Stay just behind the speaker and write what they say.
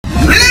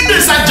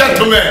and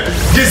gentlemen,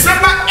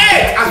 December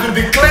 8th has been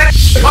declared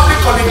public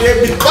holiday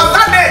because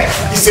that day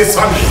is a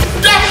Sunday.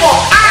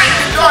 Therefore, I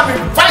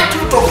invite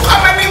you to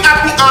come any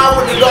happy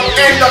hour with the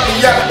end of the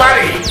year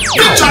party.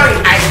 Featuring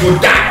I Go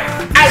Die,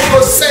 I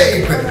Go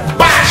Save,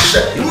 Bash,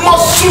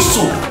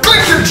 Mosusu,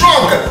 Click the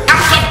Drug,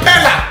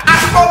 Acapella,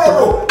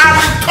 Akororo,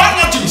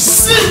 Arithology,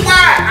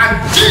 CY, and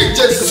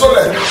DJ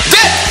Soler.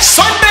 Date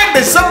Sunday,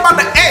 December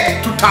the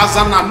 8th,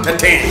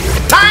 2013.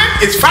 Time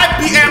is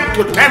 5 p.m.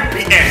 to 10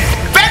 p.m.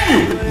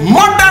 Venue,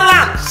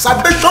 Motherland,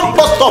 Salvation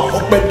Bus Stop,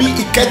 Okpebi,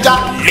 Ikeja,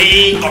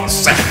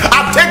 Lagos.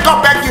 I'll take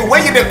up back you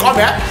when you come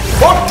here.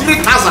 About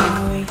 3,000.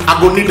 I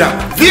go need them.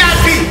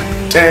 VIP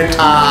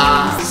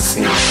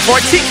 10,000. For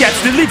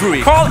tickets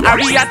delivery, call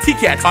Aria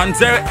Tickets on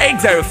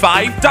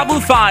 0805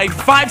 55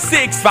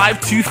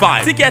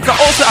 56525. Tickets are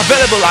also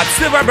available at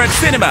Silverbird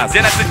Cinemas,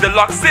 Genesis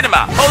Deluxe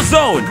Cinema,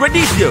 Ozone,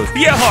 Redigios,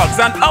 Beer Hugs,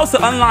 and also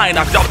online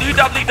at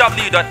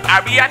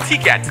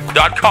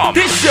www.ariaticket.com.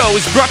 This show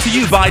is brought to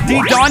you by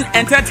D-Don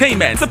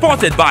Entertainment,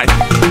 supported by